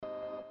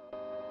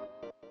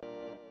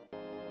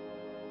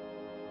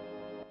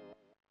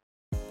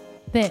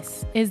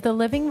This is the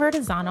Living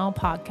Vertizonal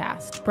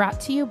podcast, brought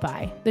to you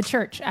by the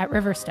Church at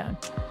Riverstone,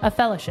 a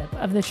fellowship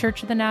of the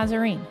Church of the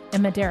Nazarene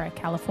in Madera,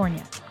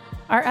 California.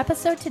 Our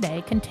episode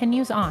today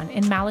continues on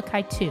in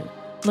Malachi 2,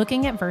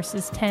 looking at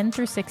verses 10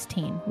 through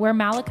 16, where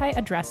Malachi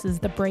addresses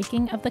the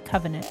breaking of the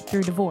covenant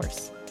through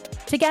divorce.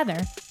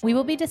 Together, we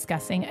will be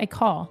discussing a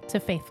call to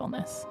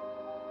faithfulness.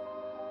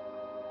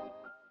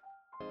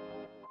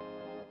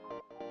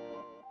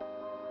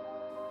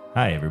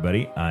 Hi,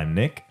 everybody. I'm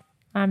Nick.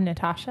 I'm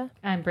Natasha.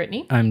 I'm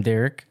Brittany. I'm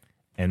Derek.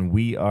 And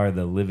we are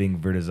the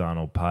Living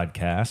Vertizonal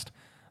podcast.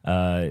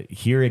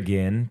 Here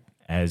again,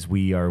 as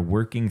we are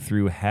working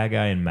through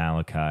Haggai and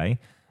Malachi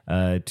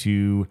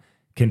to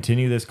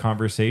continue this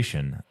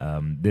conversation.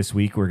 This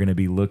week, we're going to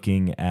be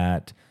looking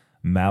at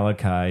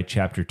Malachi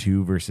chapter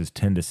 2, verses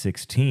 10 to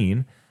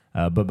 16.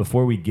 But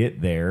before we get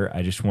there,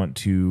 I just want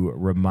to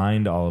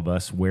remind all of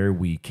us where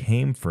we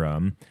came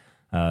from.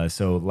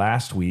 So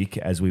last week,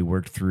 as we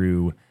worked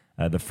through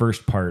the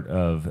first part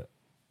of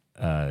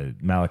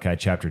Malachi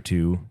chapter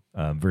 2,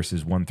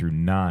 verses 1 through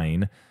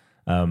 9,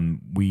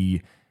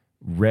 we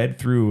read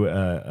through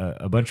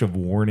a bunch of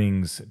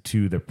warnings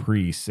to the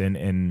priests.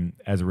 And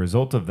as a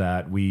result of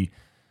that, we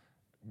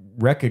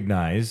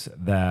recognize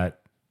that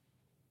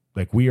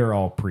like we are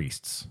all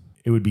priests.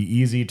 It would be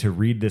easy to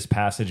read this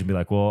passage and be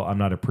like, well, I'm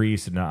not a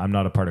priest and I'm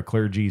not a part of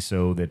clergy,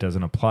 so that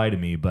doesn't apply to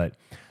me. But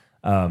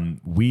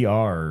we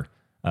are,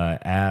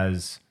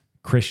 as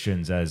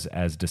Christians,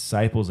 as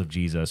disciples of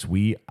Jesus,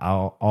 we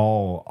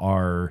all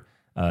are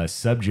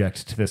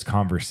subject to this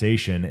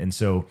conversation. And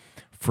so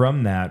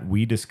from that,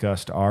 we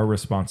discussed our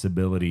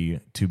responsibility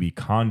to be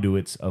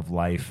conduits of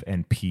life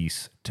and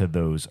peace to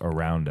those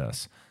around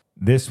us.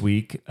 This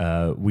week,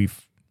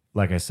 we've,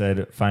 like I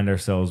said, find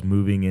ourselves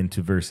moving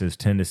into verses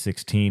 10 to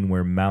 16,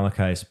 where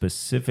Malachi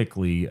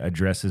specifically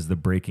addresses the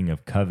breaking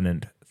of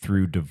covenant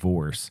through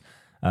divorce.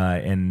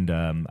 And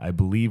I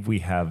believe we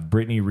have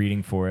Brittany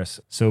reading for us.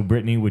 So,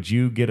 Brittany, would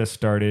you get us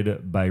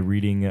started by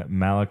reading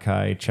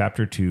Malachi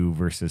chapter 2,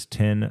 verses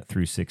 10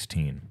 through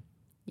 16?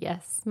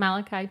 Yes,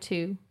 Malachi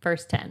 2,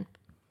 verse 10.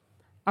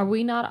 Are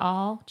we not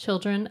all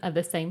children of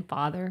the same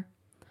Father?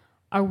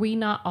 Are we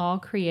not all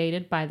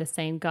created by the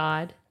same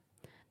God?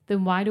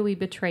 Then why do we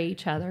betray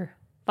each other,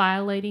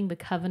 violating the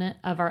covenant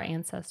of our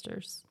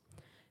ancestors?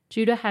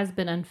 Judah has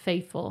been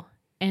unfaithful,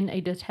 and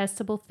a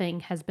detestable thing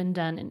has been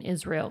done in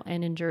Israel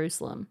and in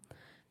Jerusalem.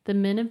 The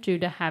men of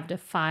Judah have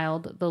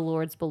defiled the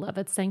Lord's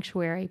beloved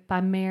sanctuary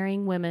by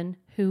marrying women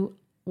who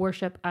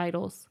worship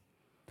idols.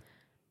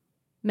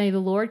 May the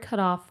Lord cut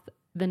off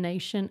the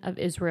nation of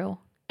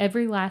Israel,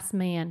 every last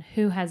man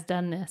who has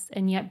done this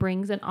and yet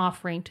brings an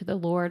offering to the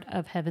Lord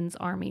of heaven's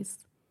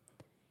armies.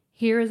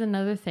 Here is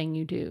another thing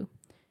you do.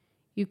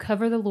 You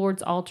cover the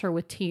Lord's altar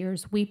with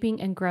tears,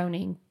 weeping and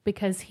groaning,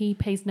 because he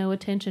pays no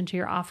attention to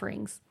your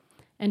offerings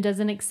and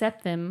doesn't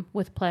accept them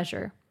with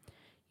pleasure.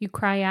 You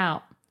cry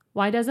out,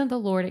 "Why doesn't the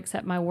Lord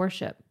accept my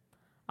worship?"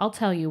 I'll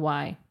tell you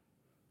why.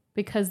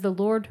 Because the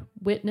Lord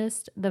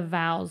witnessed the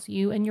vows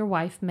you and your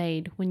wife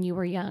made when you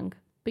were young,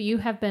 but you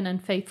have been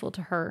unfaithful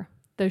to her,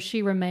 though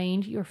she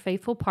remained your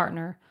faithful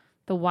partner,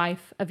 the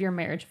wife of your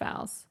marriage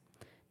vows.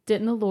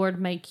 Didn't the Lord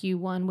make you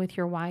one with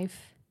your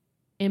wife?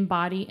 In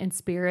body and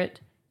spirit,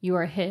 you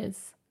are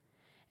his.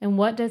 And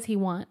what does he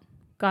want?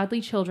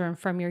 Godly children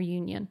from your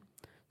union.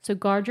 So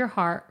guard your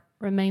heart.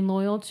 Remain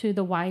loyal to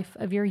the wife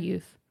of your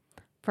youth.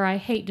 For I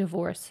hate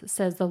divorce,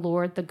 says the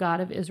Lord, the God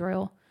of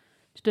Israel.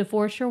 To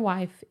divorce your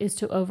wife is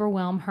to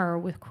overwhelm her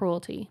with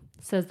cruelty,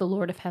 says the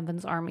Lord of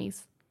heaven's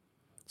armies.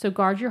 So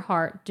guard your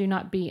heart. Do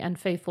not be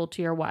unfaithful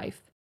to your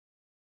wife.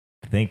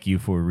 Thank you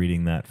for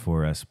reading that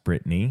for us,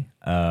 Brittany.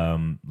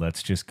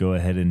 Let's just go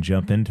ahead and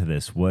jump into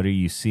this. What are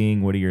you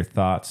seeing? What are your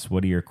thoughts?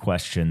 What are your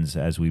questions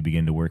as we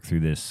begin to work through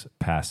this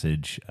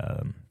passage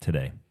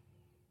today?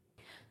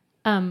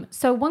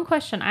 So one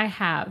question I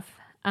have,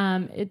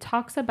 it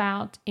talks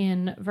about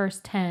in verse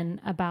 10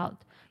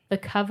 about the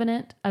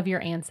covenant of your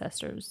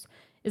ancestors.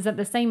 Is that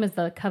the same as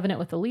the covenant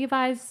with the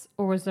Levites,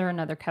 or was there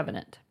another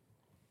covenant?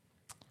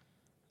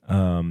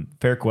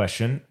 Fair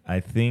question.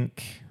 I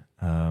think,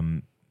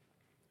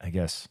 I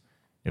guess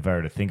if I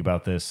were to think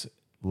about this,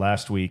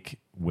 last week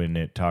when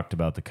it talked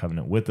about the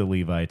covenant with the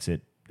Levites,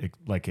 it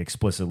like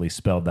explicitly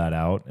spelled that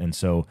out. And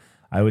so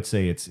I would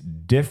say it's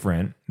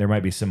different. There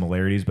might be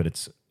similarities, but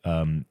it's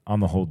on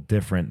the whole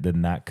different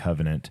than that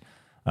covenant.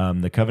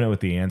 The covenant with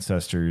the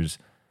ancestors,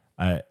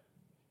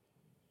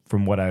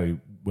 from what I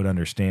would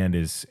understand,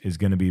 is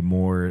going to be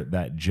more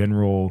that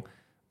general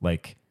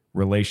like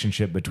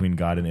relationship between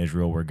God and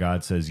Israel, where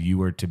God says, "You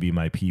are to be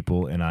my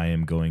people, and I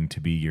am going to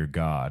be your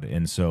God."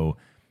 And so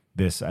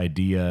this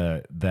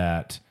idea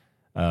that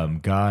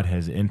God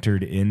has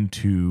entered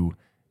into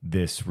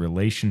this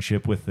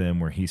relationship with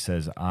them, where he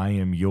says, "I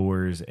am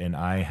yours, and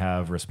I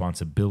have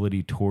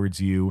responsibility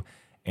towards you."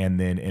 And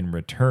then in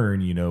return,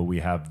 we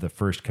have the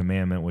first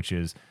commandment, which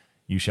is,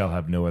 "You shall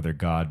have no other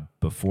God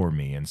before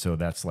me." And so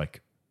that's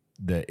like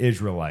the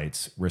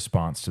Israelites'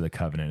 response to the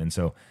covenant. And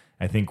so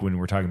I think when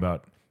we're talking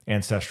about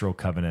ancestral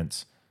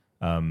covenants,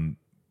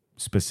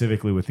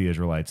 specifically with the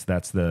Israelites,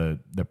 that's the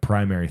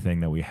primary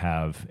thing that we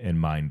have in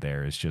mind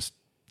there is just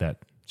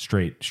that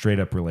straight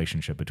up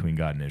relationship between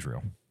God and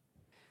Israel.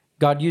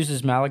 God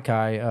uses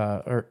Malachi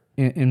or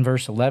in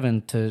verse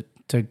 11 to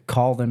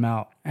call them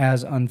out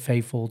as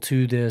unfaithful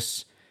to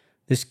this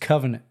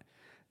covenant.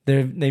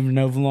 They've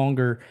no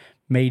longer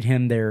made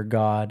him their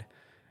God.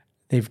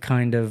 They've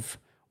kind of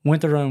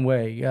went their own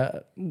way.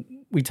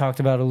 We talked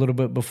about a little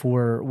bit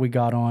before we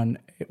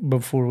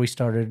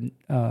started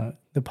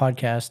the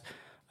podcast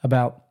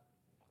about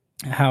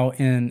how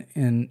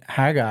in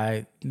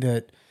Haggai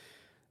that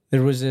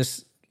there was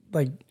this,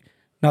 like,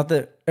 not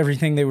that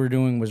everything they were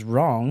doing was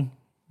wrong,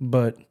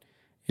 but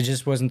it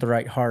just wasn't the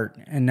right heart.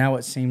 And now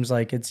it seems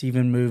like it's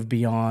even moved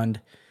beyond.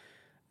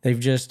 They've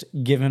just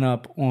given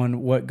up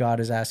on what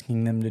God is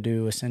asking them to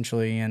do,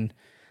 essentially, and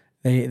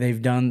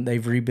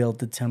they've rebuilt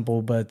the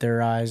temple, but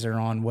their eyes are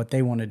on what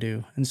they want to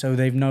do. And so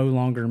they've no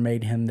longer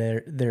made him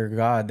their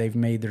God. They've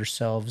made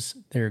themselves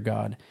their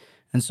God.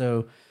 And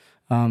so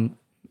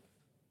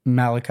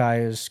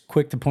Malachi is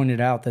quick to point it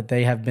out that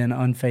they have been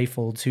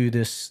unfaithful to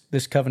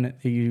this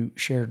covenant that you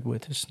shared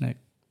with us, Nick.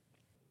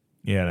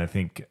 Yeah,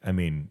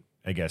 and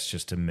I guess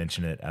just to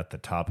mention it at the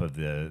top of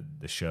the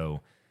show,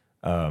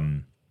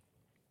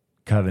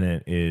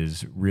 covenant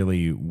is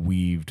really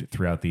weaved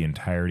throughout the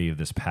entirety of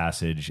this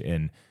passage.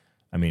 And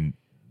I mean,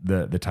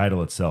 the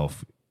title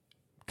itself,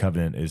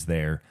 covenant, is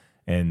there.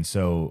 And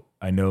so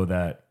I know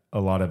that a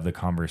lot of the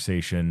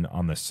conversation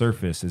on the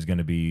surface is going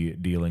to be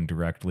dealing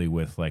directly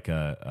with like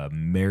a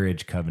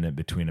marriage covenant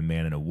between a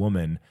man and a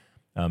woman,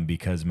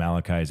 because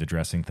Malachi is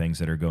addressing things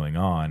that are going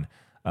on.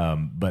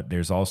 But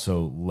there's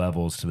also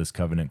levels to this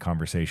covenant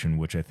conversation,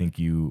 which I think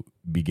you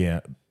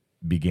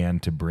began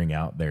to bring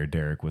out there,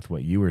 Derek, with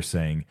what you were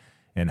saying,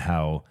 and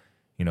how,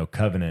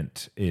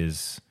 covenant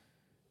is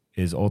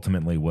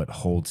ultimately what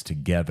holds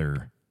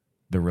together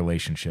the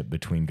relationship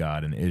between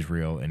God and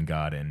Israel and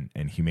God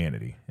and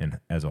humanity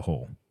and as a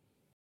whole.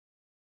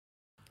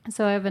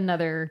 So I have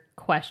another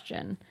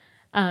question.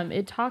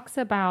 It talks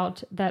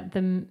about that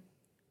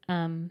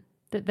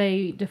that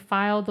they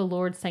defile the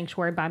Lord's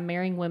sanctuary by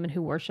marrying women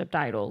who worshipped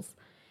idols.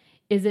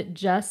 Is it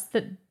just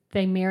that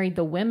they married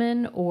the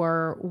women,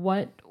 or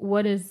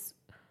what is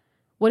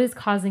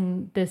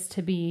causing this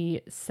to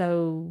be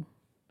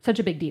such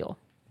a big deal?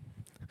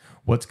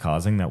 What's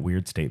causing that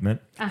weird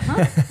statement?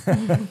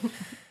 Uh-huh.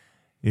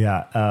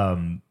 Yeah.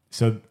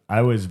 So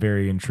I was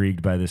very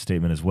intrigued by this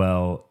statement as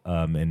well,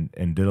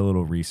 and did a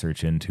little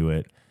research into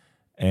it.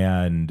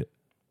 And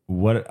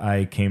what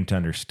I came to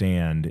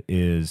understand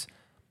is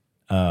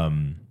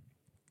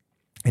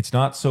it's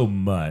not so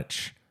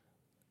much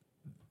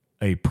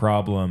a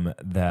problem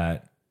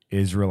that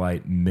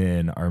Israelite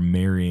men are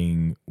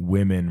marrying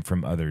women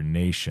from other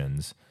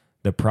nations.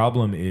 The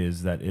problem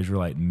is that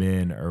Israelite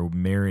men are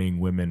marrying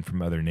women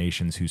from other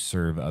nations who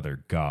serve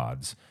other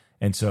gods.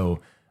 And so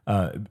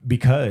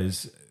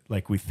because,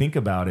 like, we think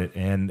about it,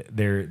 and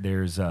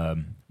there's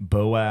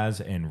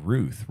Boaz and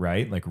Ruth,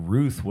 right? Like,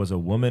 Ruth was a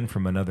woman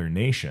from another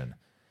nation,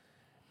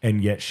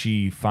 and yet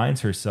she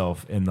finds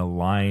herself in the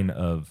line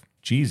of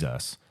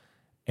Jesus.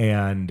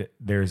 And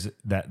there's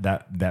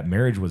that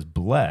marriage was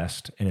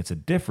blessed, and it's a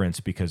difference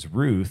because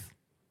Ruth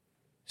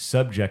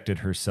subjected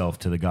herself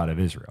to the God of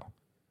Israel.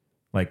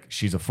 Like,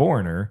 she's a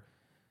foreigner,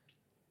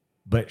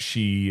 but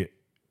she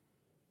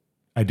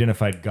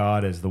identified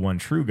God as the one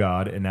true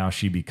God, and now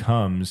she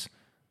becomes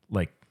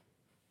like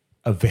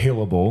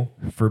available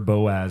for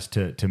Boaz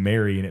to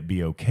marry and it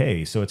be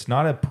okay. So it's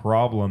not a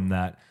problem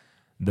that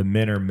the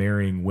men are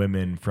marrying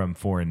women from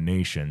foreign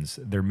nations.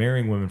 They're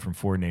marrying women from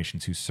foreign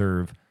nations who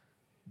serve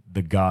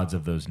the gods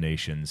of those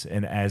nations.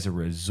 And as a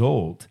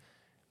result,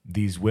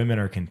 these women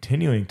are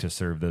continuing to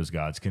serve those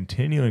gods,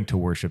 continuing to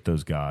worship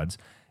those gods.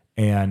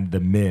 And the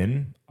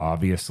men,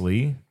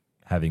 obviously,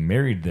 having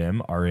married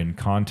them, are in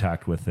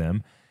contact with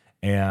them.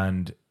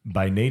 And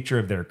by nature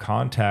of their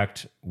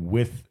contact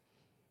with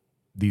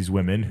these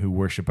women who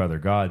worship other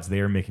gods, they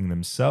are making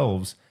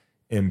themselves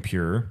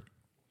impure.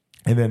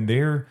 And then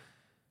they're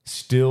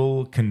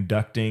still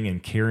conducting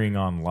and carrying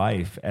on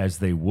life as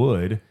they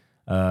would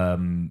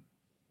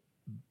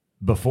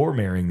before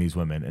marrying these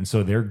women. And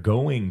so they're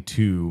going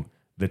to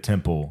the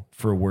temple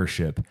for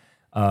worship.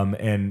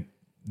 And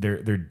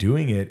they're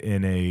doing it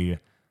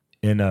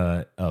in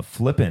a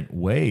flippant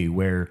way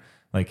where,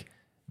 like,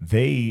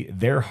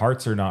 their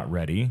hearts are not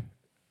ready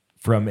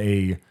from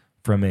a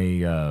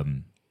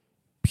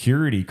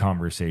purity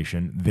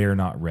conversation. They're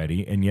not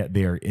ready, and yet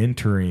they are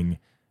entering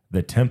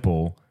the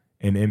temple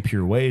in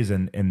impure ways,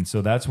 and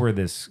so that's where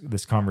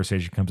this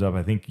conversation comes up.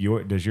 I think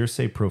does yours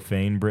say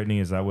profane, Brittany?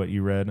 Is that what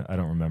you read? I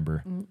don't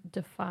remember.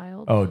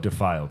 Defiled. Oh,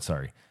 defiled.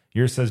 Sorry,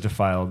 yours says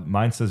defiled.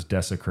 Mine says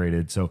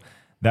desecrated. So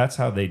that's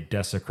how they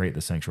desecrate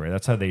the sanctuary.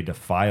 That's how they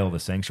defile the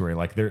sanctuary.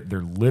 Like, they're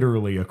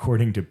literally,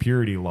 according to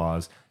purity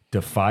laws,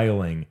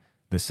 defiling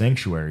the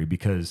sanctuary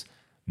because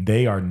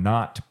they are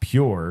not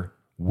pure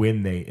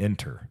when they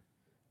enter,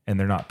 and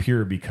they're not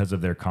pure because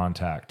of their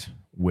contact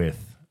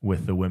with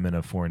the women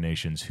of foreign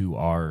nations who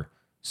are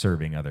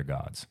serving other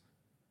gods.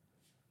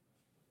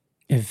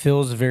 It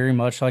feels very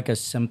much like a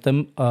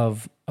symptom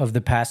of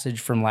the passage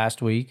from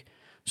last week.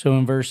 So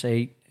in verse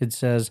 8 it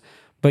says,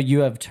 "But you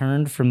have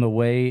turned from the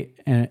way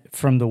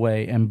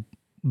and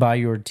by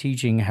your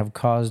teaching have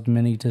caused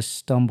many to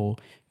stumble.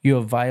 You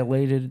have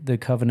violated the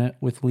covenant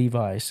with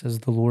Levi," says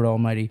the Lord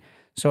Almighty.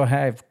 "So I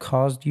have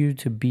caused you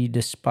to be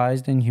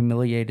despised and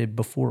humiliated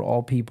before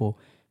all people,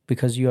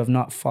 because you have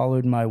not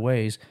followed my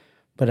ways,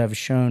 but have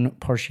shown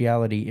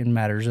partiality in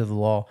matters of the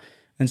law."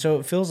 And so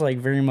it feels like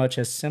very much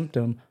a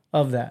symptom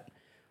of that.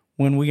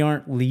 When we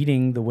aren't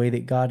leading the way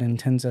that God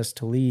intends us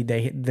to lead,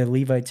 the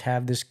Levites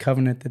have this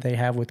covenant that they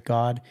have with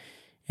God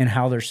and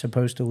how they're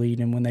supposed to lead.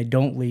 And when they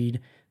don't lead,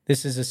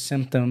 this is a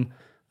symptom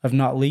of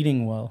not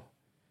leading well.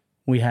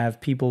 We have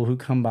people who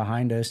come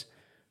behind us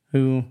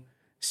who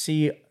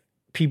see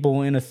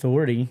people in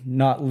authority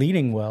not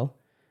leading well.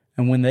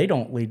 And when they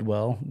don't lead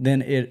well,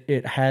 then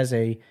it has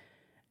a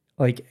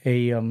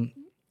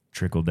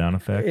Trickle down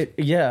effect.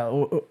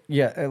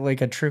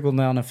 Like a trickle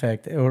down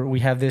effect. Or we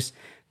have this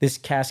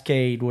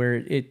cascade where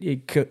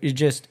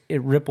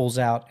it ripples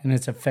out and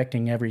it's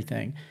affecting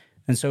everything.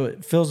 And so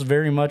it feels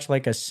very much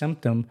like a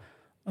symptom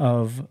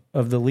of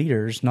the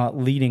leaders not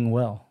leading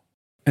well.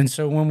 And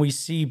so when we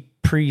see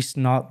priests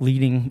not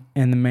leading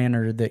in the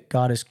manner that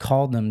God has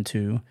called them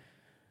to,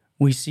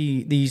 we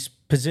see these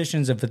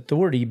positions of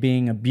authority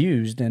being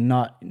abused and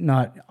not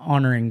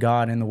honoring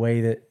God in the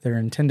way that they're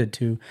intended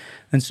to.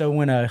 And so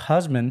when a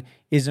husband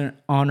isn't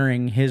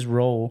honoring his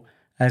role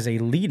as a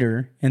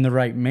leader in the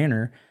right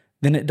manner,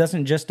 then it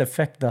doesn't just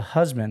affect the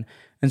husband.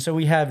 And so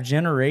we have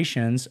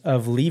generations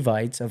of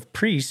Levites, of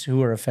priests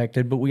who are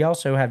affected, but we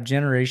also have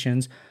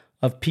generations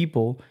of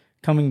people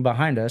coming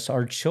behind us,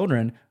 our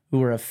children,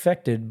 who are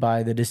affected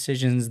by the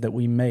decisions that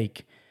we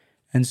make.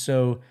 And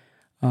so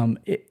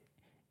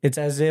it's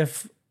as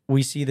if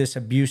we see this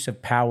abuse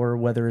of power,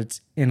 whether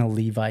it's in a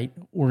Levite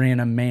or in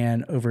a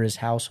man over his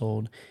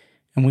household.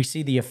 And we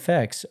see the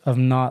effects of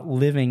not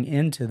living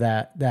into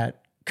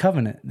that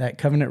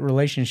covenant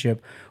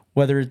relationship,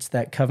 whether it's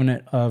that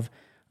covenant of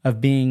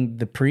being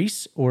the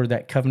priest, or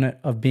that covenant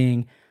of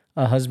being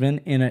a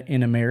husband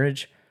in a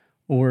marriage,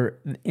 or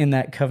in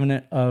that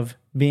covenant of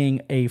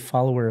being a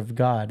follower of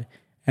God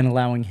and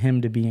allowing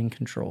him to be in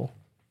control.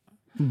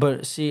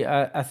 But see,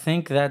 I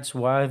think that's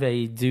why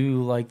they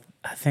do,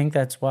 I think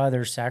that's why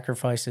their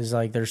sacrifices,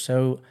 they're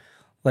so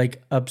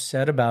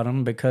upset about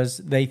them, because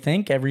they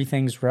think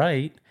everything's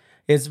right.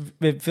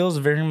 It feels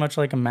very much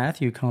like a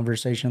Matthew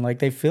conversation. Like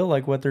they feel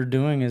like what they're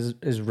doing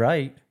is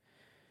right.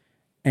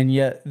 And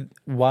yet,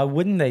 why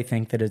wouldn't they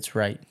think that it's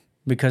right?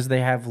 Because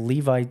they have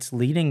Levites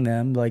leading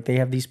them, they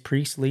have these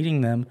priests leading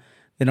them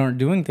that aren't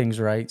doing things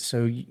right.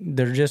 So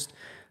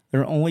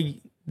they're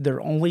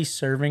only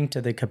serving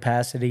to the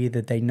capacity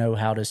that they know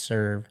how to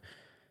serve.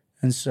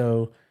 And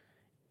so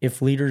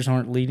if leaders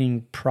aren't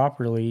leading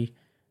properly,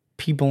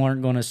 people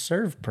aren't going to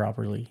serve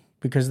properly,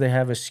 because they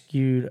have a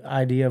skewed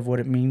idea of what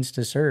it means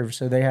to serve.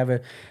 So they have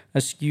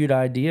a skewed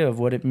idea of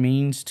what it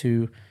means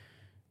to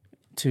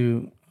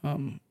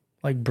bring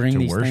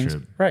these worship. things,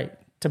 right,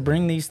 to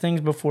bring these things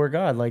before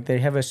God. They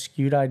have a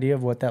skewed idea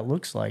of what that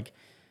looks like.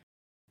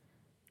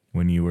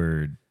 When you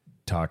were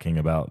talking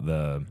about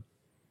the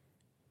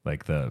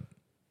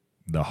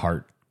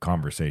heart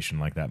conversation,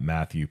 like that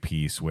Matthew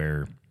piece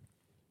where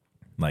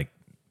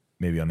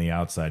maybe on the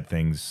outside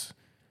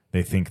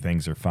they think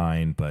things are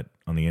fine, but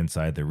on the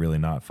inside they're really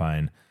not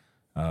fine.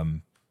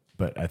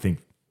 But I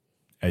think,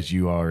 as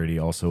you already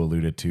also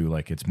alluded to,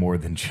 it's more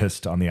than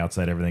just on the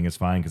outside everything is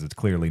fine, because it's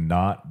clearly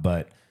not.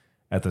 But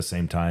at the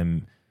same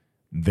time,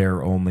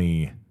 they're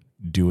only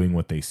doing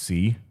what they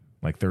see.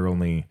 They're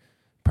only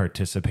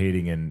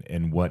participating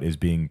in what is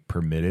being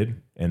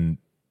permitted. And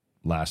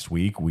last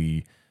week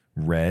we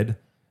read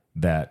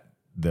that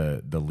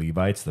the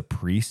Levites, the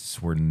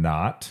priests, were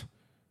not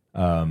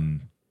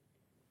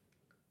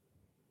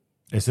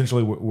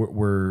essentially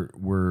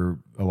we're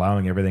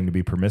allowing everything to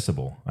be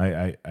permissible.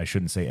 I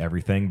shouldn't say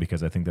everything,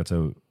 because I think that's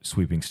a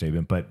sweeping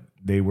statement, but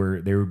they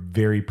were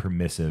very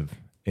permissive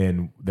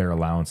in their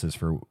allowances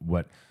for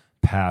what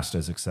passed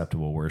as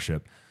acceptable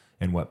worship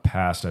and what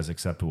passed as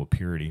acceptable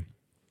purity.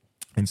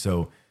 And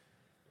so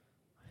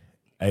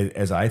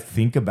as I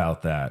think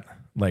about that,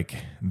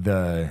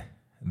 the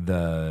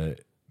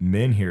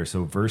men here,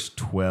 so verse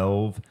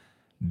 12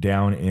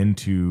 down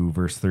into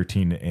verse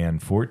 13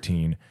 and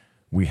 14,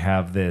 we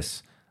have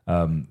this.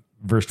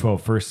 Verse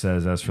 12 first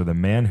says, "As for the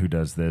man who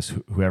does this,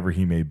 whoever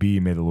he may be,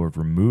 may the Lord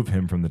remove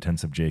him from the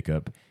tents of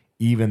Jacob,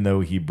 even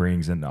though he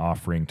brings an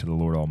offering to the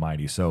Lord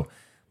Almighty." So,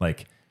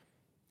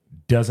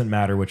 doesn't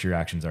matter what your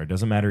actions are.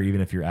 Doesn't matter even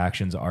if your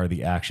actions are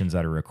the actions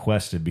that are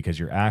requested, because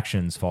your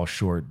actions fall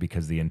short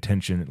because the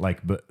intention,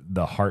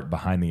 the heart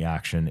behind the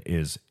action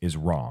is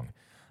wrong.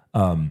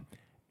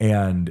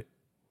 And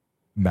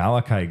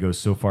Malachi goes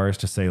so far as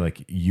to say,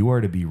 you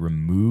are to be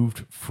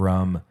removed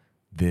from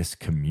this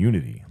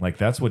community.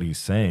 That's what he's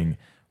saying.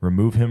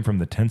 Remove him from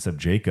the tents of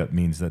Jacob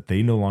means that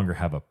they no longer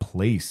have a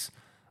place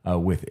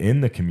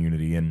within the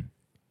community. And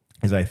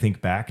as I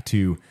think back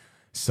to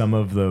some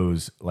of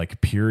those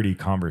purity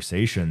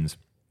conversations,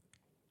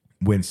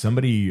 when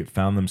somebody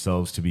found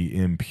themselves to be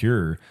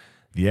impure,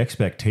 the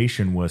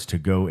expectation was to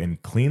go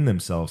and clean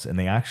themselves. And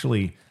they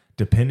actually,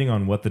 depending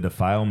on what the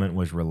defilement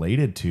was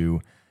related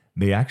to,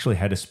 they actually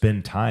had to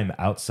spend time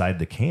outside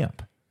the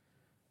camp.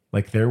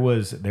 Like there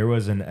was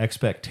an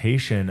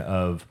expectation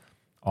of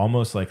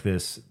almost like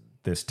this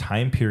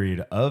time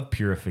period of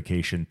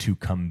purification to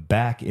come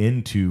back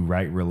into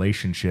right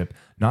relationship,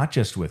 not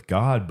just with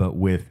God, but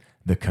with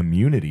the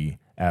community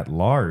at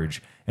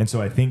large. And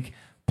so I think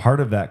part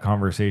of that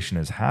conversation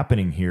is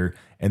happening here.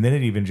 And then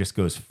it even just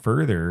goes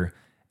further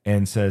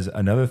and says,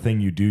 another thing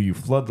you do, you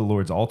flood the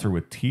Lord's altar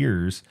with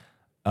tears,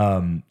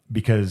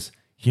 because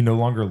he no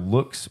longer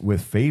looks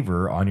with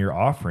favor on your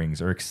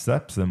offerings or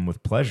accepts them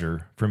with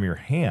pleasure from your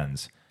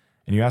hands.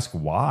 And you ask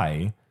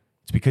why?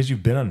 It's because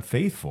you've been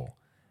unfaithful.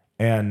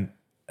 And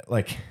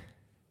like,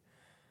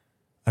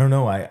 I don't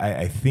know.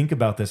 I think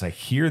about this. I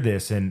hear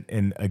this.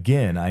 And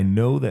again, I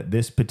know that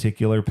this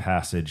particular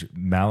passage,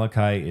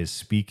 Malachi is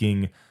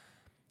speaking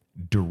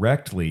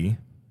directly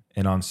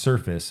and on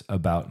surface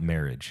about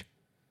marriage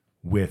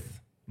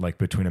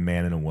between a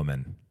man and a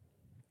woman,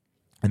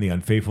 and the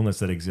unfaithfulness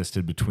that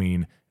existed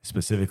between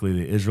specifically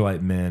the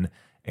Israelite men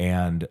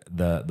and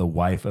the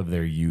wife of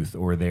their youth,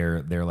 or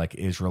their like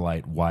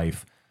Israelite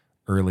wife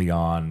early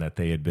on that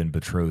they had been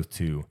betrothed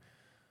to.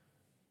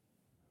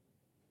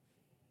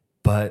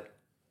 But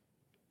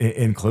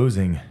in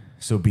closing,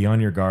 so be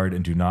on your guard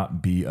and do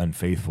not be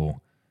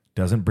unfaithful.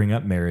 Doesn't bring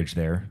up marriage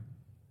there.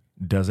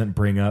 Doesn't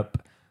bring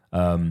up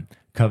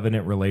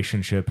covenant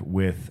relationship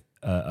with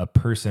a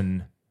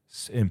person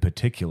in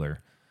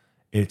particular.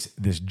 It's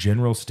this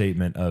general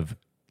statement of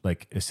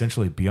like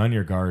essentially be on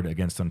your guard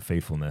against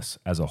unfaithfulness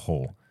as a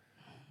whole,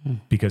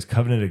 because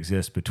covenant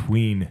exists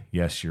between,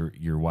 yes,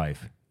 your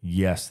wife,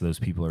 yes, those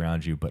people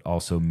around you, but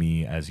also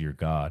me as your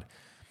God.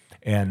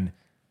 And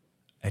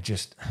I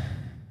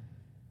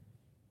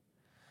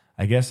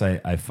guess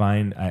I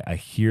find I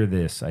hear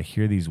this, I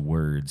hear these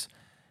words,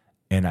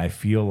 and I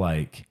feel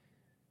like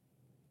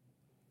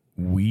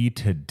we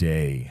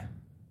today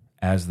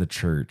as the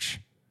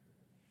church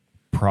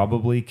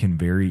probably can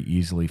very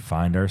easily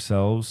find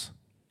ourselves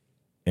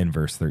in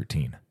verse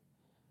 13.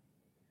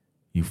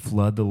 You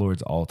flood the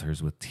Lord's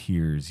altars with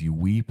tears. You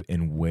weep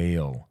and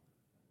wail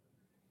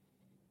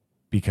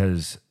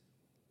because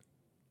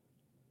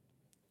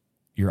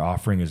your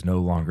offering is no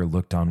longer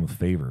looked on with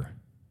favor.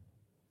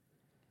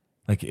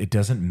 Like, it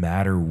doesn't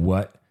matter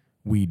what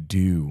we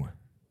do.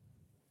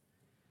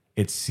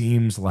 It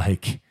seems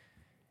like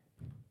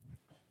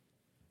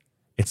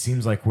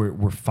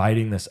we're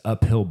fighting this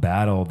uphill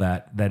battle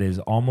that is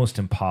almost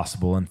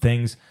impossible. And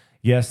things,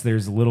 yes,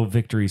 there's little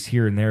victories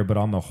here and there, but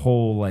on the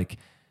whole, like,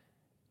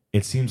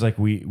 it seems like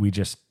we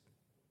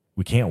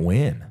can't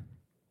win.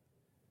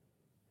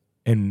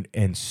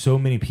 And so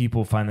many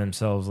people find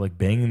themselves like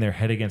banging their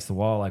head against the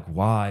wall, like,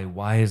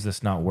 why is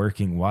this not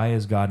working? Why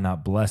is God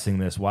not blessing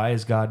this? Why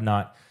is God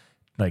not,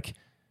 like,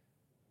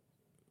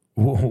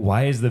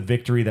 why is the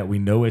victory that we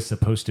know is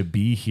supposed to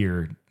be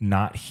here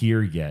not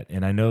here yet?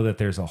 And I know that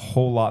there's a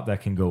whole lot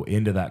that can go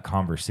into that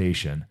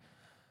conversation.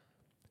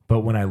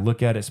 But when I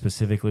look at it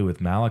specifically with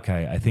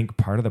Malachi, I think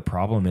part of the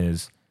problem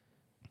is,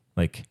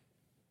 like,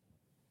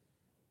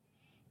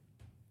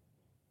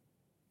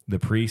 the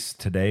priests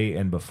today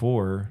and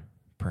before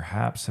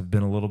perhaps have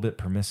been a little bit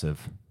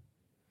permissive.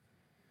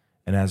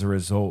 And as a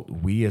result,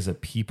 we as a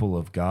people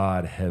of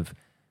God have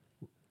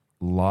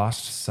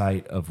lost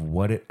sight of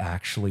what it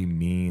actually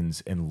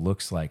means and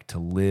looks like to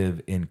live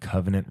in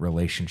covenant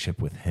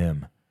relationship with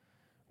Him.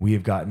 We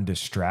have gotten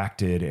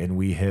distracted and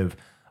we have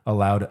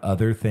allowed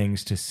other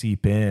things to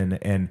seep in,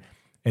 and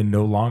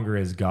no longer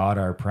is God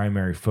our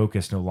primary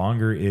focus. No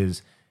longer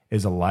is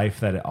a life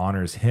that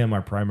honors Him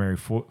our primary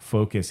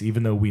focus,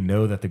 even though we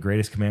know that the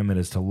greatest commandment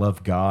is to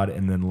love God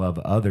and then love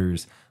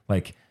others.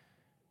 Like,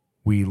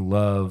 we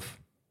love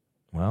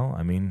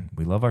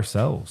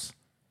ourselves.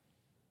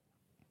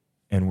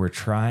 And we're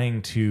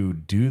trying to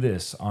do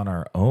this on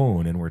our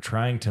own, and we're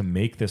trying to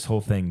make this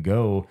whole thing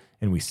go.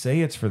 And we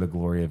say it's for the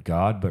glory of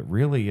God, but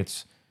really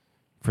it's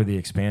for the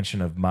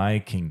expansion of my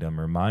kingdom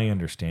or my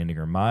understanding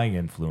or my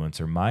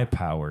influence or my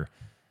power.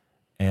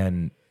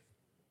 And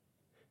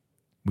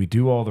we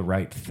do all the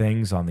right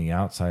things on the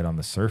outside, on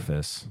the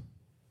surface,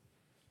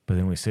 but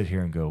then we sit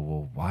here and go,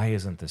 well, why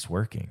isn't this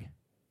working?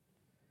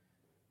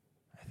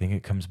 I think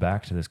it comes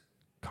back to this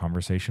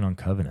conversation on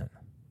covenant.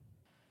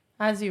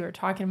 As you were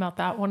talking about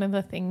that, one of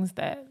the things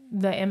that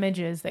the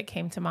images that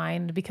came to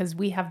mind, because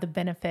we have the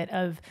benefit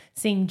of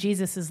seeing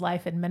Jesus's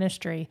life and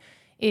ministry,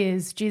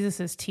 is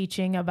Jesus's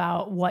teaching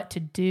about what to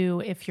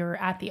do if you're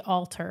at the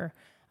altar,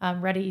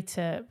 ready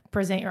to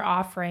present your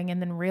offering, and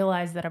then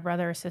realize that a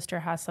brother or sister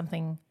has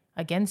something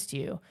against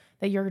you,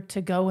 that you're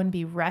to go and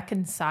be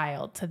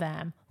reconciled to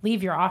them,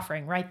 leave your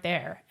offering right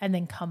there, and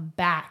then come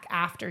back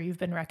after you've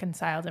been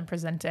reconciled and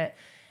present it.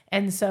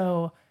 And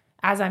so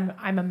as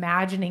I'm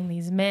imagining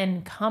these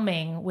men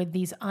coming with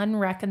these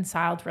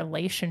unreconciled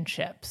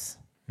relationships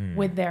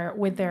with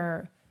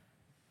their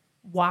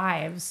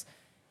wives,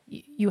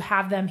 you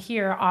have them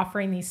here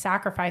offering these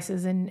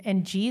sacrifices,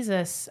 and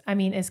Jesus, I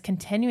mean, is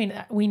continuing.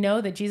 We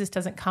know that Jesus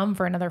doesn't come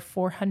for another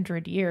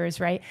 400 years,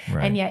 right?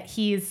 And yet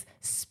he's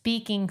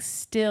speaking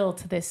still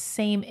to this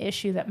same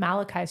issue that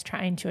Malachi is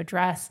trying to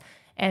address.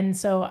 And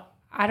so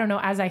I don't know,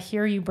 as I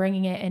hear you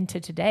bringing it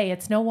into today,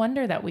 it's no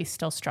wonder that we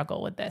still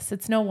struggle with this.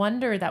 It's no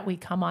wonder that we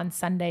come on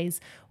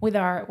Sundays with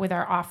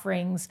our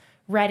offerings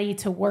ready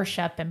to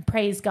worship and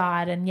praise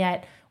God. And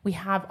yet we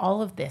have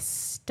all of this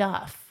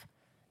stuff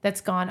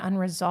that's gone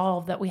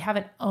unresolved, that we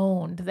haven't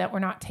owned, that we're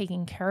not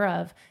taking care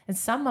of. And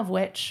some of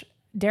which,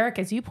 Derek,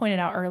 as you pointed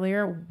out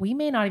earlier, we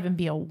may not even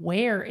be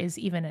aware is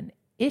even an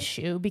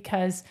issue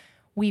because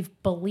we've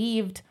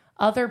believed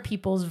other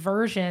people's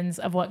versions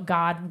of what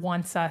God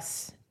wants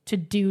us to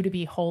do to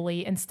be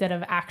holy instead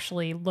of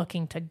actually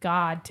looking to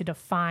God to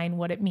define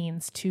what it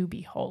means to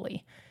be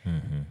holy.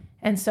 Mm-hmm.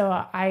 And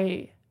so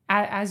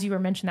as you were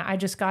mentioning that, I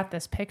just got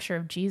this picture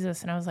of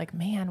Jesus and I was like,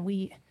 man,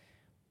 we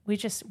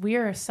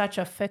are such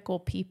a fickle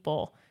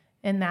people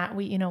in that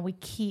we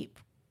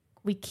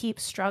keep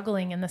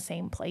struggling in the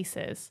same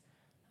places.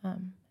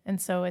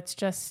 And so it's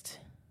just,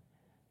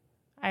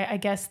 I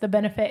guess the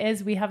benefit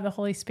is we have the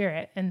Holy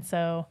Spirit. And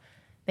so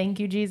thank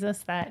you, Jesus,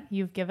 that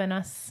you've given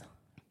us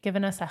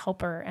a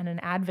helper and an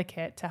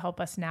advocate to help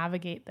us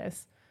navigate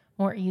this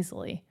more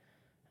easily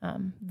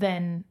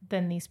than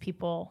these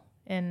people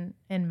in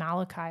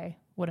Malachi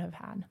would have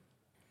had.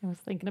 I was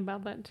thinking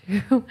about that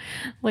too.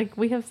 Like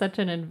we have such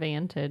an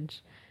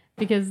advantage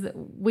because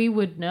we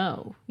would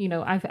know,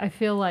 I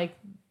feel like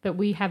that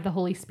we have the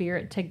Holy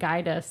Spirit to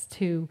guide us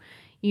to,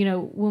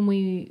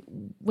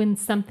 when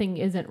something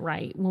isn't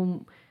right,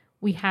 when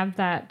we have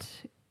that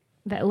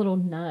little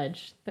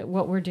nudge that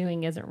what we're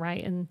doing isn't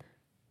right. And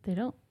they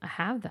don't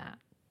have that.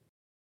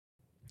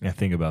 I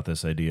think about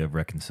this idea of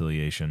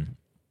reconciliation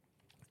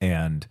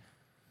and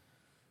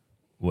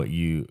what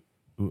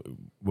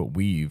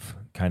we've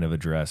kind of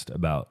addressed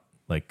about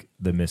like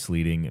the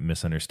misleading and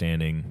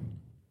misunderstanding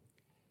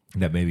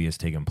that maybe has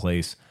taken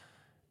place,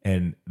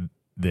 and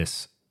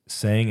this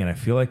saying, and I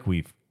feel like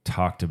we've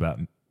talked about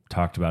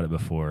it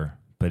before,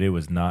 but it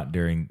was not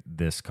during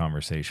this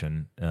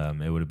conversation.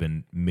 It would have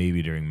been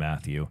maybe during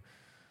Matthew.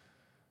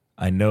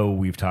 I know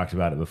we've talked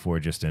about it before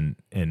just in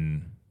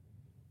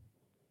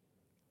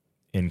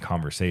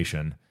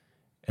conversation,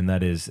 and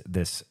that is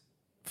this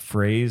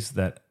phrase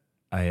that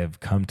I have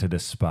come to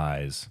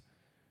despise,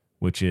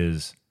 which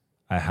is,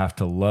 I have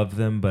to love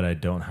them, but I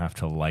don't have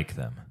to like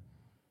them.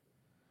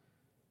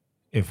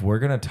 If we're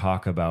going to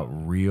talk about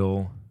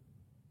real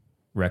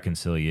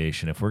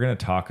reconciliation, if we're going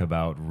to talk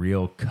about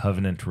real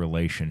covenant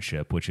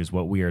relationship, which is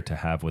what we are to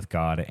have with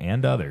God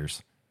and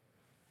others,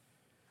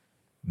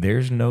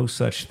 there's no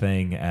such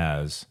thing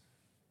as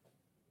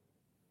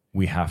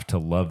we have to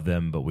love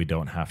them, but we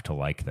don't have to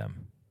like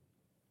them.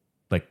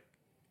 Like,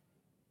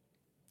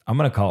 I'm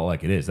going to call it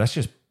like it is. That's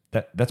just,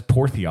 that's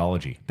poor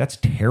theology. That's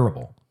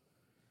terrible.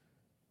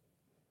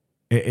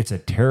 It's a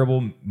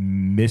terrible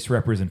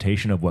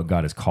misrepresentation of what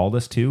God has called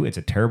us to. It's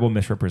a terrible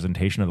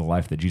misrepresentation of the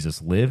life that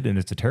Jesus lived. And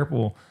it's a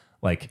terrible,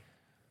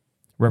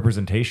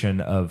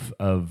 representation of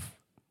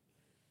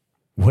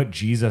what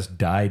Jesus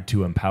died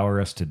to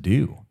empower us to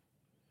do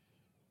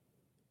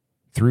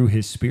through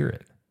his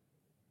Spirit.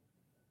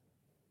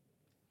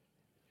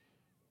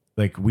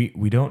 Like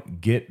we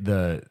don't get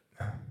the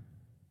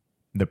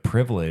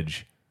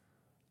privilege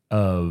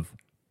of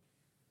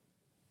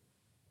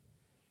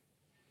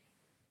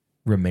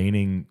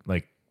remaining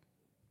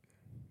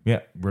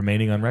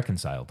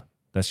unreconciled.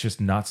 That's just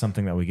not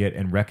something that we get.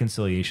 And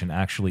reconciliation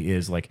actually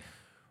is like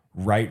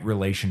right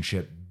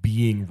relationship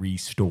being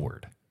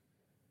restored.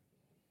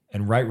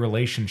 And right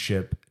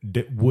relationship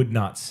would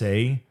not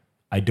say,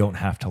 I don't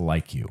have to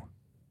like you.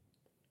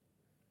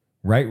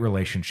 Right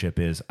relationship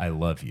is, I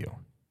love you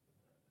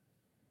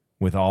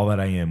with all that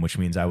I am, which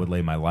means I would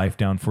lay my life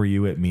down for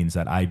you. It means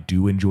that I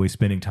do enjoy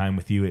spending time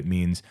with you. It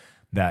means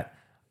that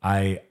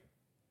I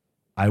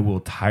will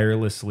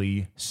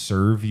tirelessly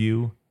serve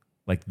you.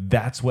 Like,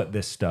 that's what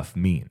this stuff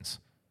means.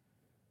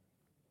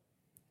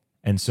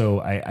 And so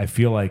I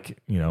feel like,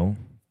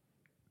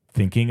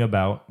 thinking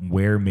about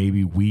where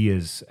maybe we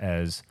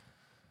as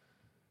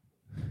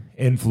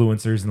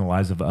influencers in the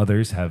lives of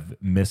others have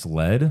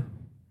misled,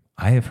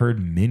 I have heard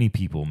many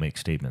people make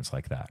statements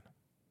like that.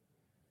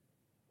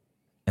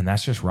 And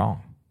that's just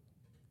wrong.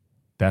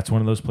 That's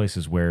one of those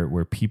places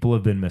where people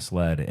have been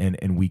misled,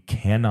 and we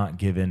cannot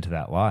give in to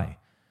that lie,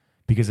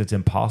 because it's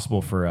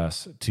impossible for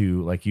us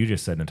to, like you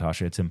just said,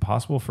 Natasha, it's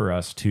impossible for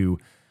us to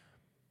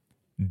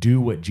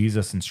do what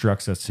Jesus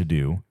instructs us to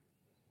do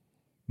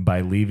by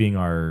leaving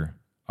our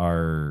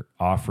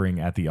offering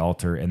at the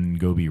altar and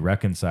go be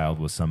reconciled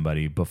with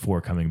somebody before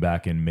coming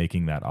back and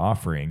making that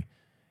offering,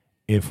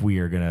 if we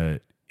are going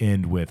to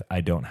end with,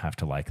 I don't have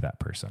to like that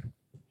person.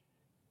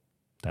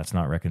 That's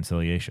not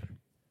reconciliation.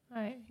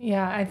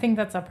 I think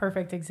that's a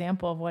perfect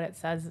example of what it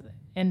says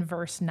in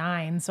verse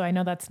 9. So I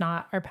know that's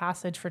not our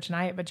passage for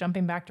tonight, but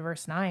jumping back to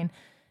verse 9,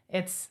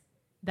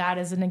 that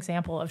is an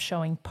example of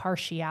showing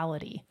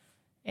partiality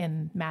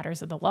in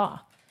matters of the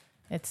law.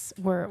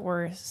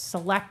 We're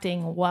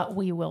selecting what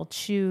we will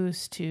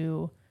choose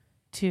to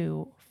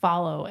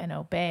follow and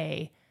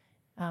obey,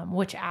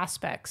 which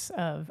aspects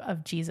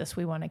of Jesus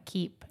we want to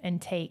keep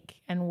and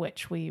take, and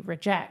which we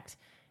reject.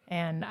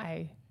 And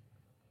I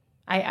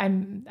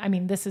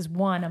mean, this is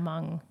one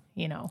among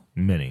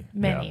many,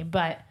 yeah.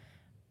 but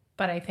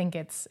I think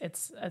it's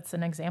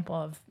an example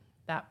of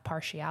that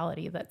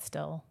partiality that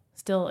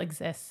still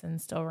exists and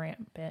still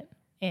rampant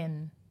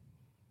in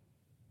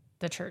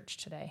the church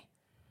today.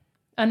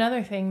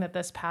 Another thing that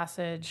this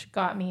passage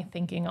got me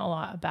thinking a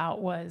lot about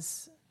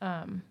was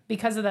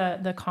because of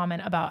the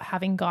comment about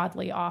having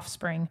godly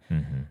offspring.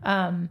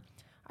 Mm-hmm.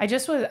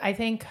 I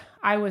think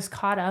I was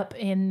caught up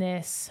in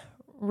this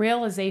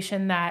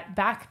realization that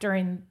back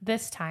during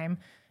this time,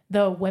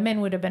 the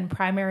women would have been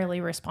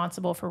primarily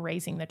responsible for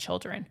raising the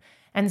children.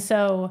 And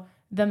so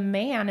the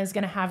man is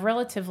going to have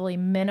relatively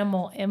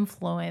minimal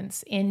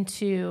influence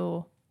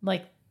into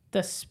like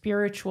the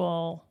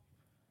spiritual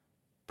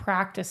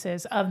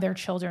practices of their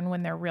children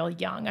when they're real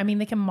young. I mean,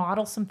 they can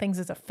model some things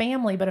as a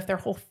family, but if their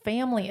whole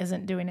family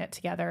isn't doing it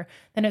together,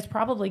 then it's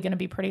probably going to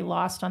be pretty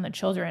lost on the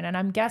children. And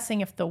I'm guessing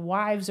if the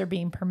wives are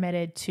being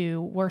permitted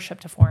to worship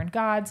to foreign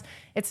gods,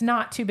 it's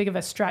not too big of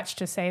a stretch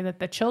to say that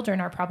the children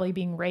are probably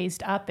being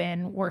raised up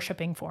in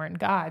worshiping foreign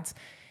gods.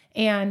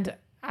 And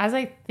as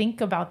I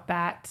think about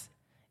that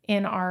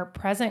in our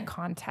present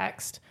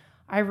context,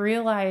 I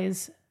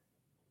realize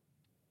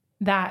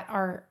that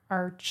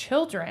our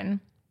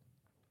children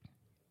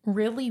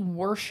really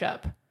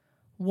worship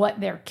what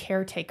their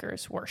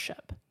caretakers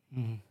worship.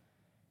 Mm-hmm.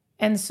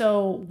 And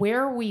so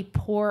where we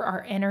pour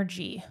our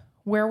energy,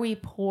 where we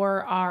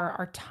pour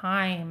our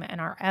time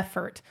and our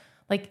effort,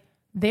 like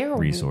our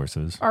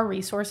resources,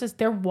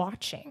 they're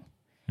watching.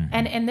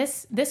 Mm-hmm. And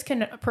this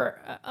can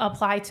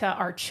apply to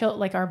our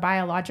our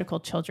biological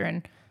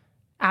children.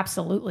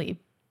 Absolutely.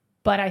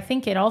 But I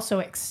think it also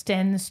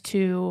extends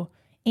to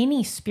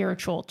any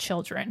spiritual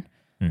children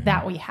mm-hmm.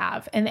 that we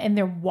have, and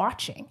they're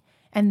watching.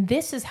 And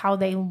this is how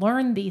they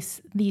learn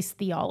these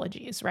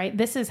theologies, right?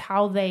 This is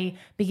how they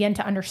begin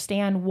to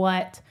understand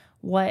what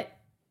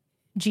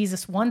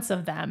Jesus wants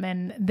of them.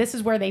 And this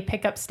is where they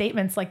pick up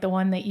statements like the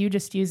one that you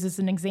just used as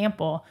an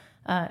example,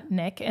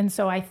 Nick. And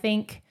so I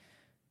think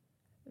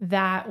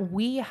that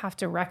we have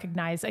to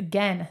recognize,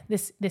 again,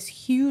 this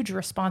huge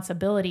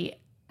responsibility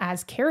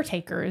as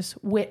caretakers,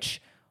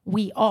 which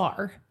we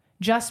are.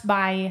 Just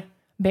by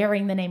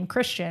bearing the name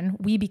Christian,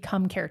 we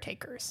become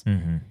caretakers.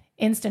 Mm-hmm.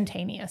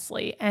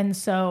 Instantaneously. And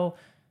so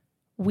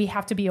we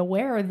have to be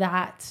aware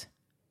that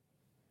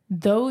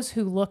those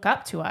who look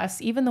up to us,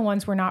 even the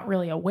ones we're not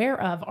really aware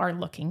of are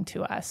looking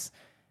to us,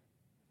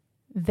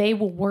 they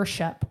will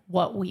worship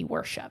what we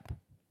worship.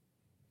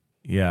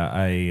 Yeah,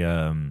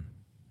 I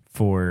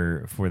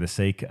for the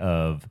sake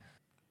of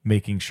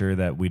making sure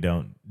that we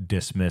don't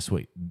dismiss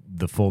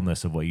the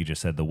fullness of what you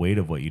just said, the weight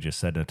of what you just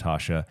said,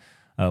 Natasha,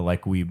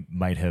 like we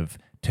might have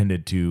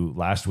tended to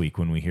last week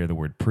when we hear the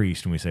word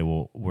priest and we say,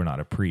 well, we're not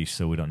a priest,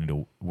 so we don't need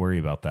to worry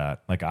about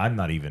that. Like, I'm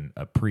not even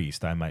a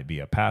priest. I might be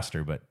a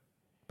pastor, but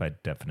by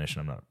definition,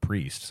 I'm not a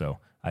priest. So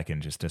I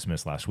can just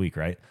dismiss last week,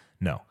 right?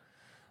 No.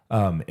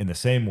 In the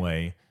same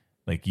way,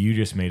 like you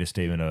just made a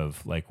statement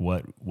of like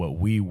what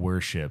we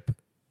worship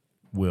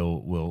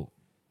will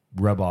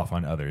rub off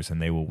on others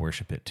and they will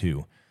worship it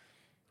too.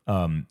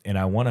 And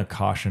I want to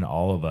caution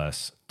all of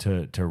us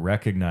to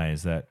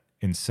recognize that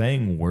in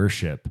saying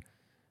worship,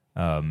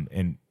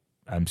 and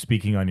I'm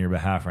speaking on your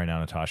behalf right now,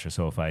 Natasha,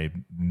 so if I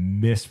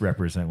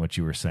misrepresent what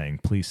you were saying,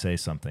 please say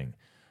something.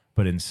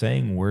 But in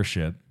saying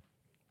worship,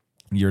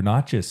 you're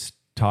not just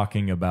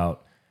talking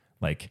about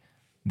like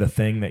the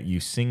thing that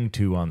you sing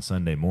to on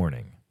Sunday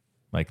morning.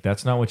 Like,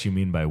 that's not what you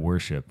mean by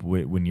worship.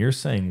 When you're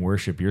saying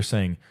worship, you're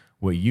saying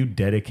what you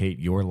dedicate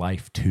your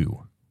life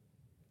to.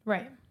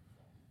 Right.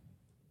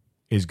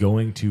 Is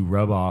going to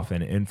rub off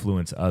and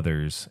influence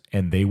others,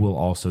 and they will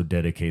also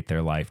dedicate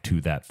their life to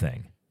that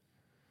thing.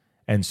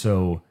 And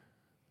so,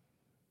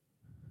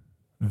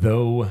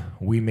 though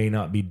we may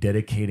not be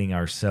dedicating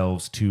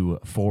ourselves to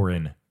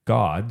foreign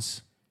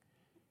gods,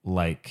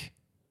 like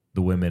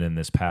the women in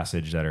this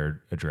passage that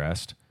are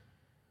addressed,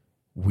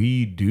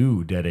 we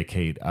do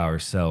dedicate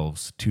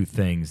ourselves to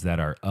things that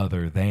are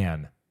other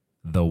than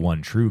the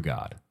one true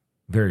God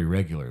very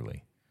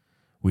regularly.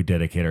 We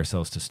dedicate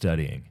ourselves to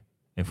studying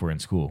if we're in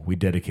school. We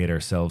dedicate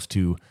ourselves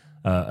to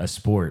a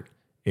sport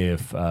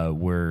if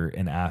we're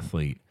an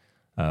athlete.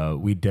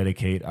 We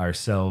dedicate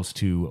ourselves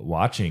to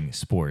watching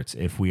sports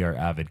if we are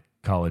avid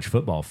college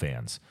football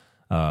fans.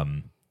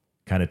 Kind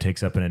of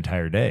takes up an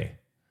entire day.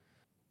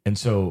 And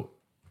so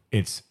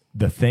it's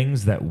the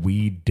things that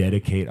we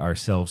dedicate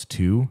ourselves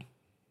to,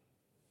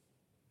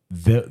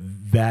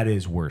 that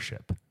is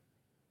worship,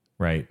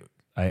 right?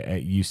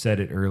 You said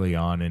it early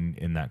on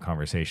in that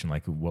conversation,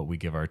 like what we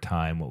give our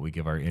time, what we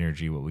give our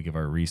energy, what we give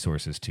our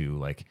resources to,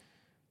 like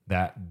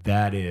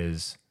that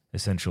is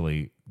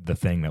essentially the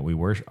thing that we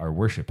are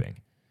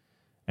worshiping.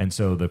 And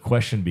so the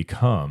question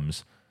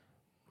becomes,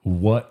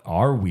 what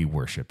are we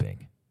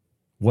worshiping?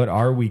 What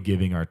are we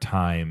giving our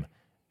time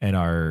and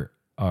our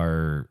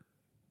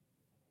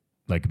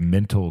like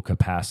mental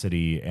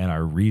capacity and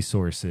our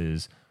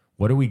resources,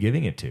 what are we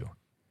giving it to?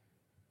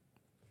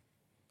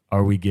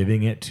 Are we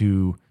giving it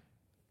to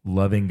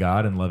loving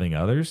God and loving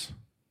others?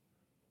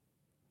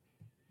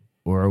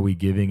 Or are we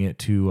giving it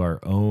to our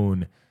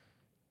own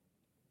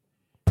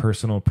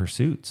personal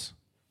pursuits,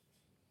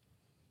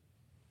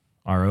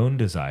 our own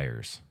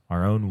desires,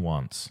 our own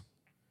wants?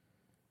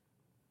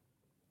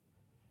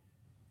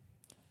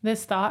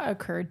 This thought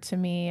occurred to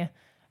me.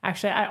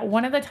 Actually,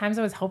 one of the times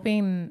I was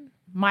helping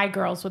my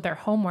girls with their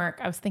homework,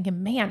 I was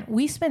thinking, man,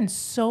 we spend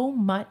so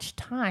much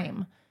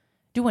time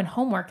doing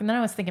homework. And then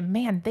I was thinking,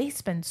 man, they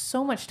spend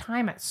so much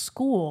time at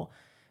school.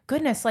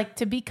 Goodness, like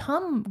to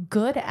become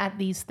good at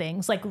these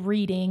things like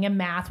reading and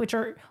math, which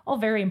are all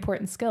very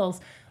important skills,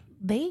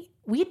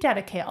 we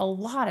dedicate a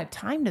lot of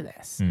time to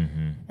this.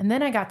 Mm-hmm. And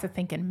then I got to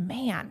thinking,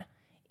 man,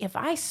 if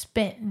I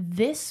spent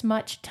this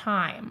much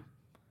time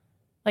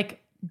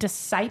like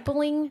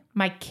discipling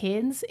my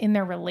kids in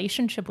their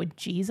relationship with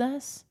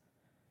Jesus,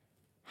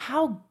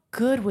 how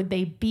good would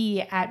they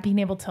be at being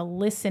able to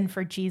listen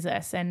for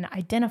Jesus and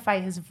identify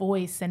his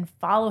voice and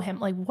follow him?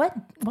 Like what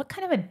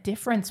kind of a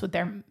difference would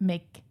there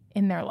make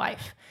in their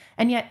life?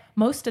 And yet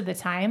most of the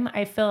time,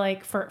 I feel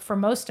like for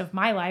most of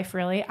my life,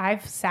 really,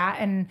 I've sat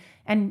and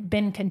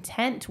been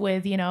content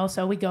with,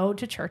 so we go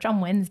to church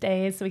on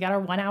Wednesdays. So we got our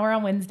 1 hour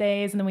on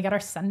Wednesdays, and then we got our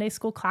Sunday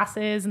school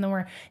classes, and then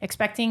we're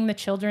expecting the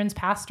children's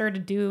pastor to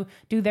do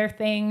their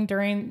thing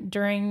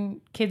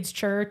during kids'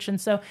 church. And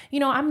so,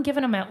 I'm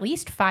giving them at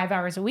least 5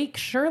 hours a week.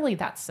 Surely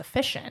that's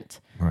sufficient.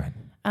 Right.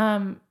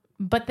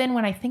 But then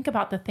when I think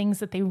about the things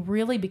that they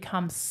really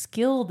become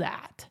skilled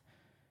at,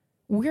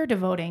 we're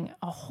devoting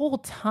a whole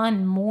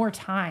ton more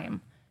time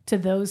to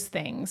those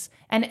things.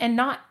 And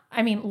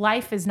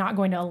life is not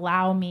going to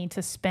allow me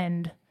to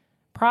spend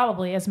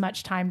probably as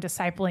much time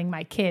discipling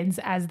my kids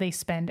as they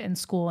spend in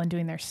school and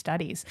doing their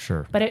studies.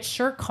 Sure. But it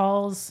sure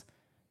calls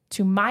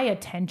to my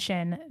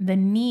attention the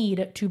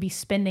need to be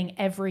spending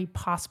every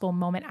possible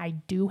moment I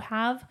do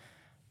have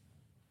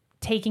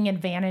taking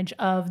advantage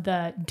of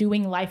the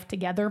doing life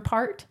together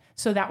part.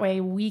 So that way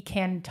we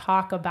can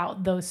talk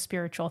about those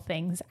spiritual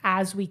things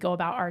as we go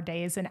about our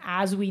days and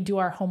as we do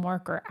our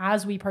homework or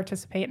as we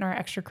participate in our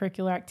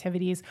extracurricular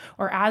activities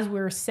or as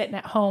we're sitting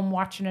at home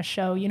watching a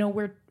show.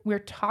 We're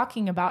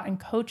talking about and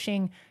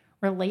coaching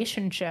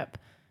relationship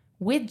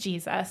with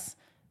Jesus,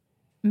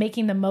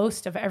 making the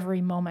most of every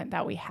moment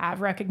that we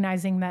have,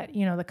 recognizing that,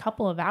 the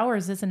couple of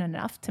hours isn't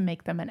enough to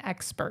make them an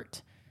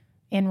expert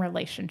in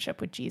relationship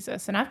with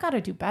Jesus. And I've got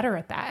to do better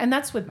at that. And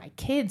that's with my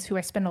kids who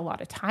I spend a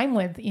lot of time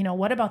with.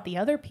 What about the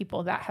other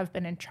people that have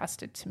been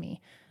entrusted to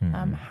me?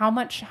 Mm-hmm. How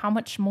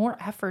much more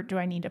effort do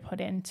I need to put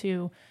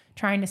into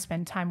trying to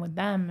spend time with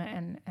them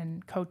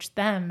and coach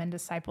them and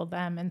disciple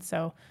them? And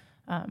so,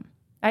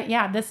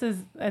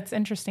 it's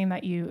interesting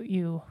that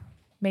you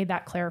made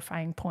that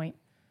clarifying point.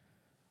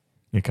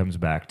 It comes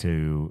back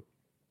to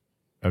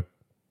a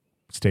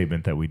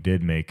statement that we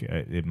did make.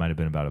 It might've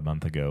been about a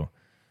month ago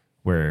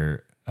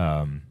where,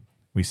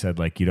 we said,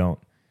 like, you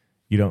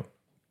don't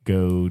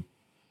go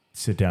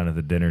sit down at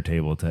the dinner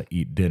table to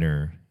eat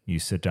dinner. You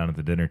sit down at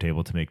the dinner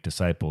table to make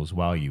disciples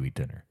while you eat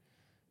dinner.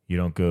 You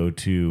don't go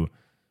to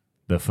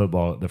the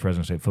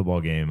Fresno State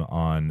football game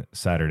on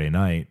Saturday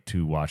night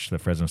to watch the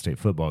Fresno State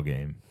football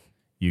game.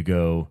 You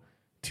go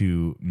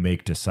to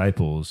make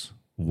disciples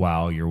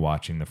while you're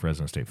watching the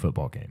Fresno State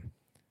football game.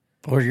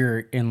 Or you're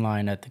in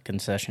line at the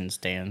concession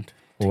stand.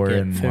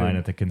 Line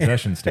at the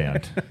concession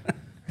stand.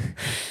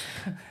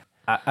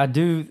 I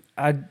do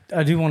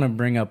want to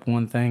bring up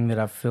one thing that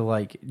I feel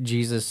like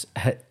Jesus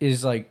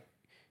is like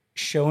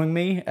showing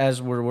me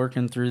as we're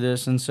working through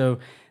this. And so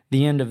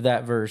the end of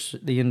that verse,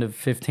 the end of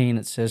 15,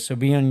 it says, "So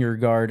be on your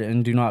guard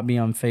and do not be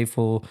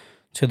unfaithful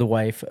to the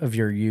wife of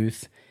your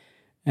youth."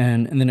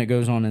 And then it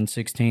goes on in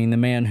 16, "The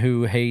man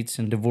who hates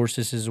and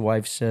divorces his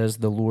wife says,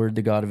 the Lord,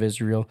 the God of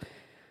Israel,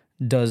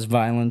 does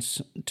violence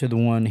to the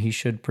one he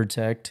should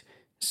protect,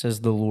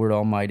 says the Lord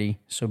Almighty.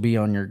 So be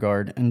on your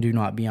guard and do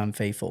not be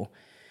unfaithful."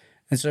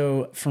 And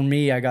so for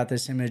me, I got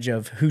this image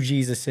of who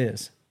Jesus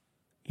is.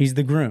 He's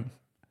the groom,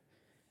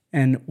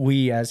 and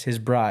we as his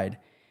bride.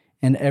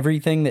 And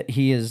everything that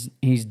he's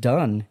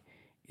done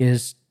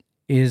is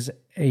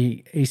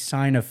a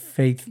sign of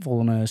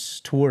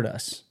faithfulness toward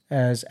us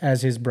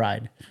as his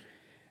bride.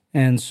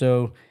 And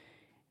so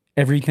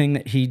everything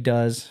that he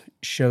does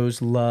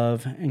shows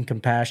love and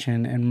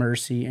compassion and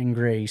mercy and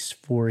grace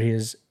for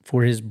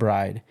his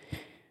bride.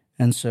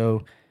 And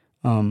so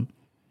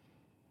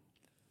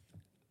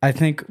I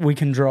think we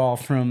can draw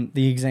from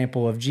the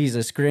example of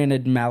Jesus.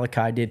 Granted,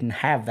 Malachi didn't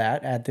have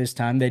that at this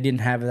time. They didn't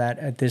have that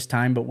at this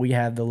time, but we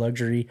have the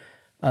luxury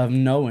of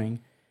knowing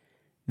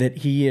that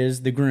he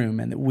is the groom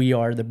and that we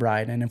are the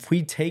bride. And if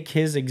we take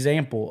his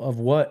example of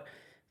what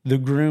the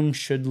groom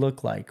should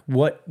look like,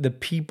 what the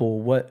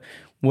people, what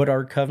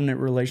our covenant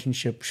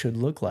relationship should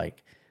look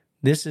like,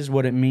 this is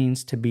what it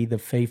means to be the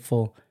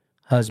faithful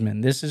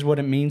husband. This is what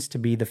it means to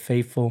be the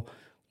faithful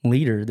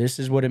leader. This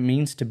is what it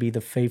means to be the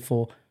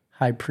faithful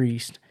high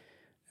priest.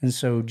 And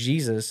so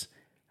Jesus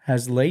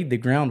has laid the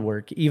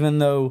groundwork, even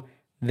though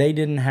They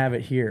didn't have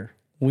it here.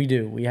 We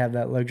do. We have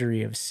that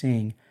luxury of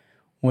seeing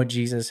what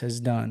Jesus has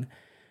done.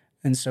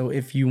 And so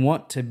if you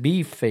want to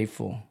be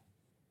faithful,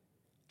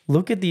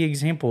 look at the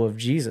example of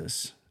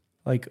Jesus.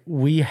 Like,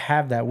 we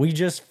have that. We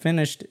just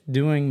finished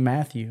doing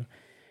Matthew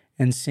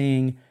and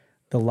seeing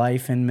the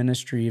life and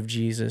ministry of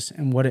Jesus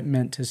and what it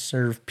meant to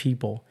serve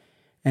people.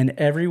 And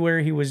everywhere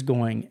he was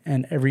going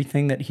and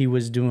everything that he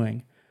was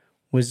doing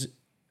was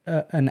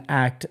an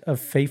act of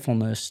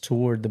faithfulness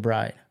toward the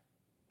bride.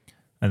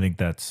 I think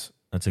that's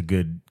a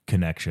good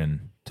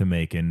connection to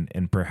make,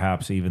 and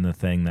perhaps even the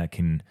thing that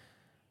can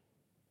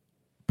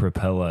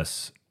propel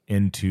us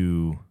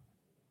into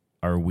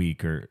our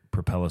week, or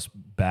propel us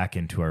back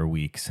into our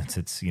week, since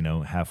it's,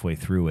 halfway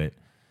through it.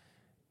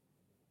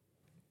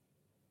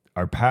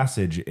 Our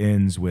passage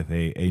ends with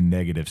a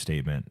negative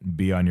statement: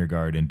 be on your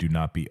guard and do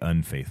not be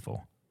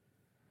unfaithful.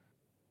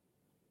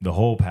 The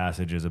whole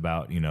passage is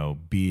about,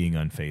 being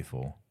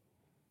unfaithful,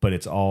 but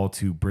it's all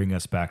to bring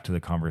us back to the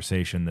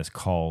conversation, this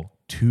call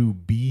to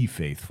be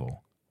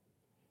faithful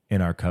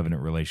in our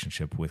covenant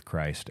relationship with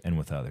Christ and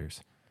with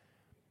others.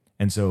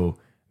 And so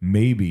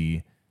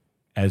maybe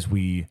as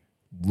we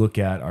look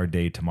at our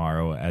day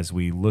tomorrow, as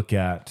we look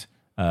at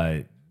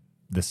the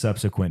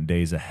subsequent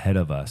days ahead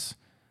of us,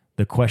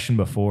 the question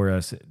before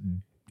us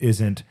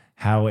isn't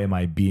how am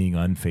I being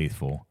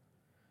unfaithful,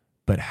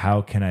 but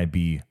how can I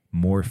be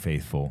more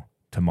faithful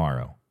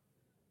tomorrow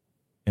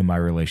in my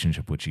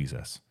relationship with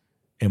Jesus,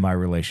 in my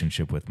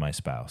relationship with my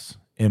spouse,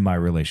 in my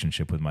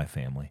relationship with my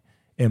family,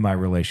 in my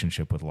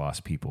relationship with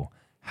lost people.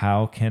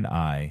 How can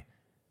I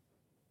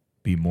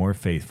be more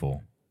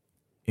faithful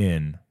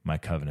in my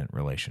covenant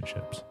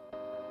relationships?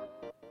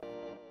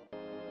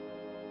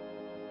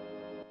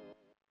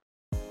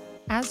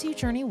 As you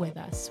journey with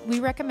us,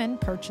 we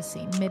recommend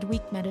purchasing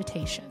Midweek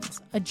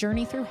Meditations, a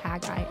journey through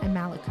Haggai and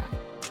Malachi,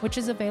 which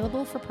is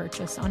available for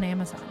purchase on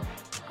Amazon.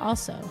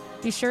 Also,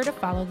 be sure to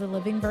follow the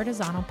Living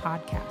Vertizontal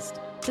podcast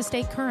to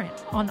stay current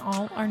on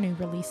all our new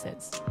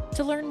releases.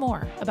 To learn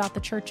more about the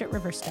Church at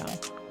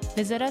Riverstone,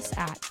 visit us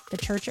at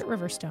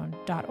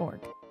thechurchatriverstone.org.